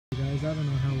guys, I don't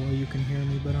know how well you can hear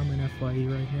me, but I'm in FYE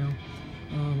right now.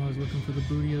 I was looking for the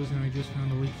Bootios and I just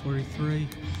found Elite 43,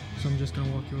 so I'm just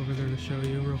gonna walk you over there to show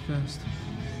you real fast.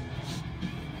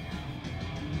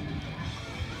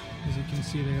 As you can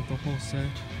see, they have the whole set.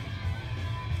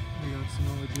 We got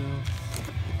Samoa Joe,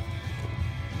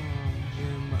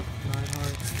 Jim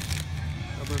Neidhart,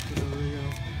 Alberto Del Rio,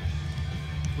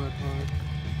 Bret Hart,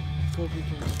 Kofi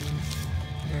Kingston,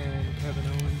 and Kevin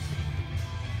Owens.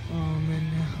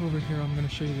 And over here I'm going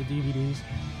to show you the DVDs,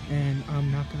 and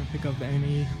I'm not going to pick up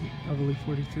any of Elite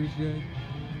 43 today.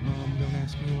 Don't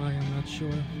ask me why, I'm not sure.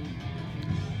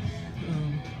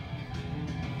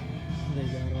 They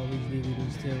got all these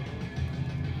DVDs too,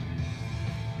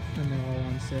 and they're all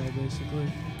on sale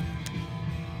basically.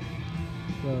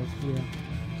 But yeah,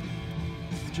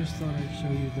 just thought I'd show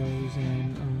you those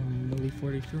and Elite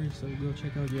 43, so go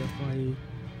check out your FYE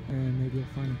and maybe you'll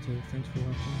find it too. Thanks for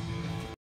watching.